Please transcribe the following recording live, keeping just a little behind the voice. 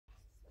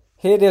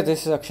Hey there,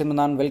 this is Akshay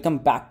Manan. Welcome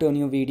back to a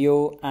new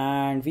video,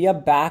 and we are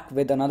back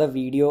with another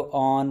video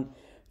on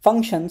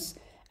functions.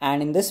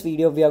 And in this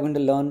video we are going to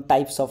learn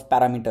types of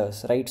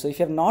parameters, right? So if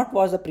you have not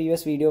watched the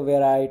previous video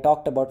where I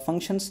talked about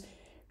functions,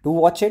 do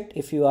watch it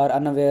if you are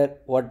unaware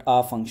what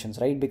are functions,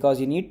 right? Because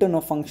you need to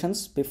know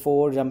functions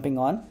before jumping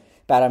on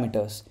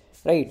parameters,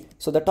 right?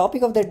 So the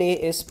topic of the day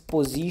is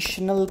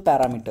positional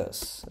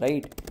parameters,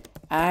 right?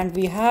 And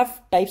we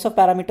have types of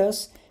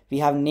parameters. We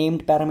have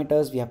named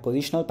parameters, we have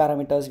positional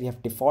parameters, we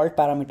have default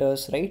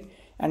parameters, right?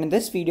 And in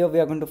this video,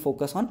 we are going to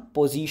focus on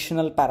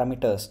positional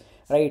parameters,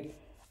 right?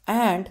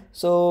 And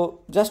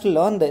so just to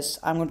learn this,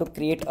 I'm going to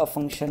create a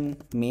function,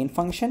 main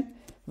function,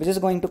 which is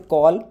going to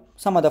call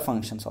some other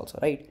functions also,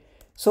 right?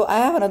 So I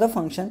have another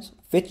function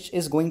which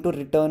is going to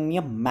return me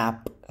a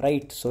map,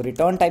 right? So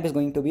return type is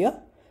going to be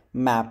a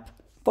map.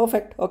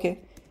 Perfect.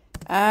 Okay.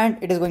 And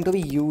it is going to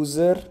be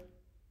user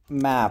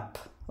map.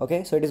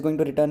 Okay. So it is going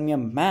to return me a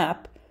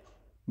map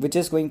which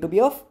is going to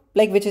be of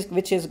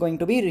which is going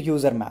to be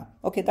user map.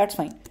 Okay, that's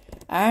fine.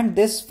 And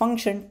this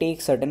function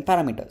takes certain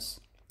parameters,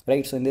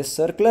 right? So in this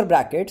circular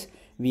brackets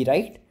we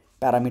write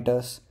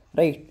parameters,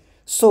 right?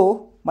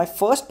 So my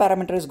first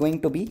parameter is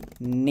going to be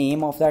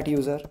name of that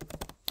user.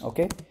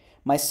 Okay,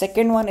 my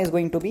second one is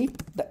going to be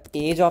the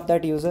age of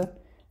that user.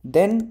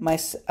 Then my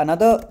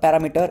another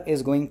parameter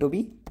is going to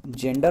be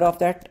gender of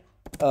that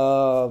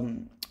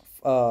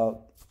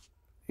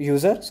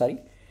user, sorry.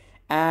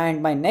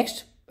 And my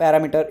next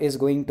parameter is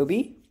going to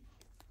be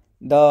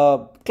the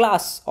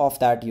class of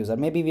that user.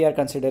 Maybe we are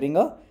considering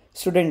a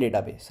student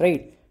database,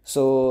 right?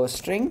 So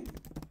string,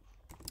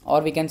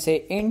 or we can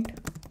say int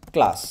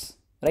class,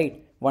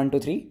 right? 1 to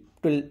 3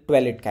 to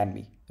 12 it can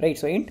be, right?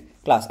 So int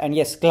class, and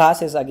yes,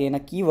 class is again a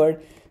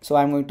keyword. So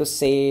I'm going to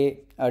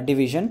say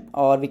division,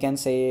 or we can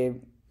say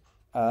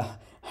I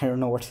don't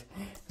know what,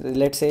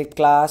 let's say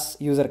class,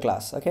 user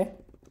class. Okay,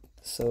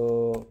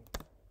 so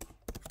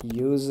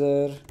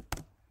user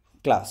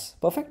class.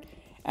 Perfect.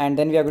 And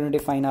then we are going to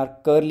define our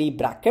curly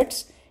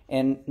brackets,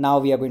 and now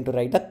we are going to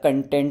write the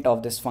content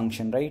of this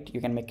function, right? You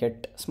can make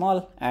it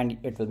small and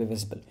it will be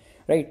visible,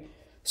 right?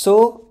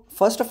 So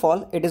first of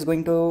all, it is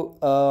going to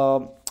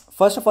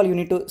you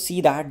need to see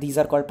that these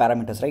are called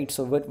parameters, right?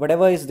 So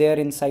whatever is there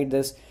inside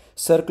this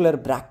circular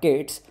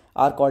brackets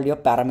are called your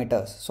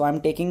parameters. So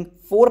I'm taking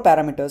 4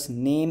 parameters: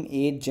 name,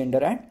 age,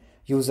 gender, and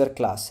user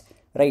class,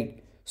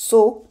 right?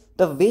 So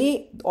the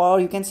way, or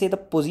you can say the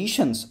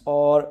positions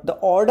or the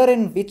order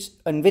in which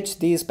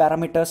these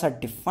parameters are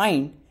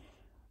defined,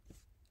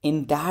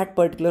 in that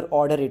particular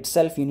order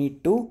itself you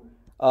need to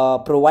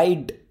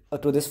provide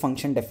to this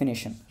function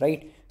definition,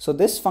 right? So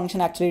this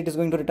function actually, it is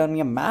going to return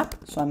me a map.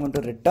 So I'm going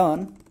to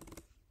return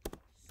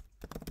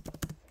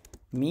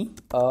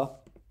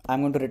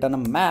a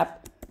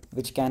map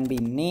which can be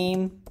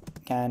name,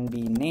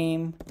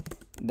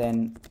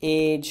 then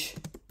age,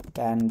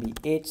 can be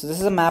age. So this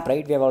is a map,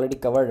 right? We have already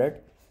covered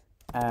it.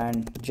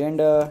 And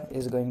gender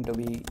is going to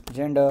be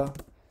gender.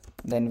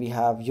 Then we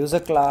have user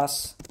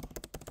class.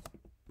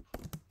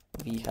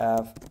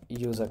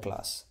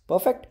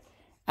 Perfect.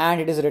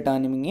 And it is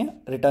returning me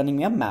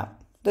a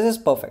map. This is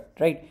perfect,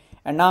 right?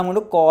 And now I'm going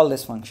to call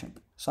this function.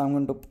 So I'm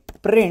going to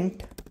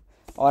print,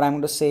 or I'm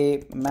going to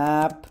say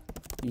map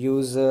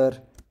user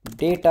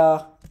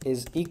data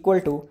is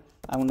equal to,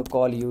 I'm going to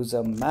call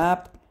user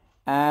map,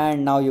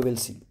 and now you will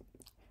see.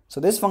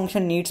 So this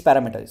function needs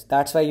parameters.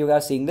 That's why you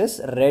are seeing this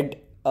red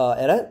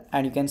error,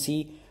 and you can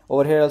see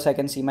over here also I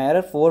can see my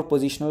error, 4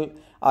 positional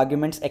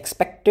arguments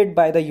expected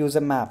by the user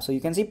map. So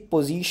you can see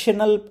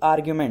positional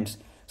arguments.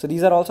 So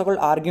these are also called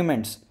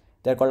arguments.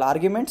 They're called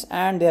arguments,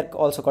 and they're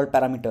also called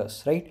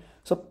parameters, right?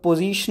 So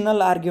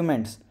positional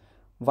arguments.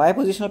 Why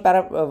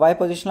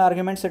positional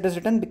arguments it is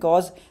written?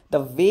 Because the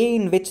way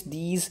in which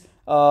these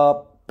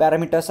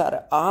parameters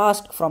are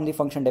asked from the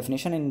function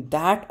definition, in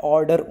that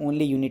order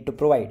only you need to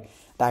provide.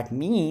 That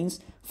means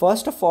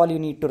first of all you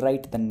need to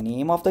write the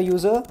name of the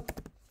user,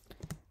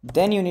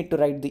 then you need to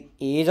write the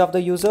age of the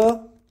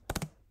user,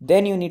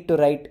 then you need to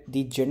write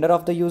the gender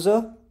of the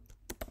user,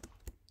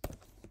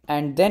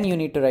 and then you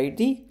need to write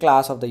the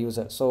class of the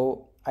user.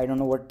 So I don't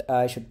know what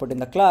I should put in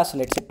the class.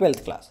 Let's say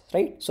 12th class,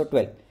 right? So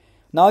 12.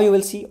 Now you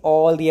will see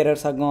all the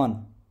errors are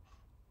gone,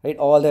 right?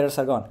 All the errors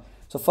are gone.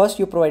 So first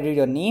you provided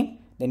your name,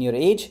 then your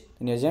age,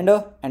 then your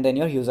gender, and then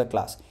your user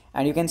class.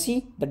 And you can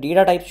see the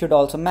data type should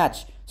also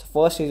match. So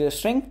first is your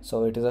string,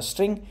 so it is a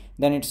string,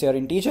 then it's your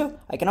integer.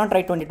 I cannot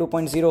write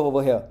 22.0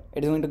 over here.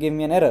 It is going to give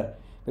me an error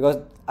because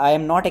I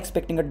am not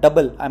expecting a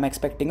double, I'm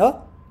expecting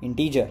a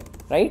integer,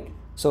 right?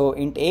 So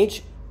int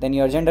age, then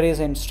your gender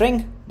is in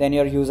string, then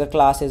your user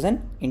class is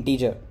in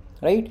integer,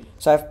 right?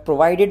 So I've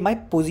provided my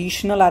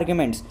positional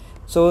arguments.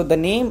 So the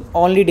name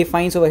only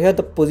defines over here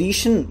the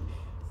position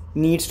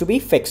needs to be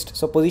fixed.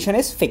 So position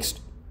is fixed,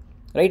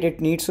 right?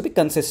 It needs to be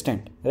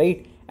consistent,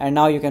 right? And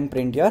now you can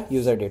print your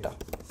user data.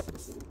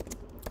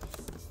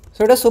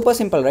 So it is super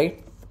simple,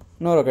 right?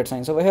 No rocket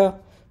science over here.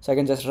 So I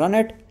can just run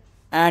it,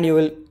 and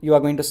you are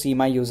going to see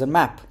my user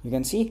map. You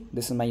can see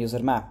this is my user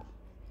map.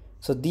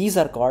 So these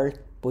are called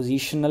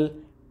positional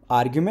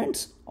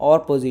arguments or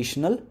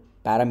positional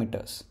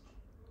parameters.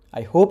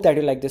 I hope that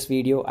you like this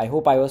video. I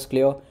hope I was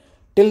clear.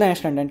 Till the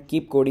next content,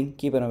 keep coding,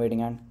 keep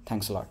innovating, and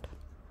thanks a lot.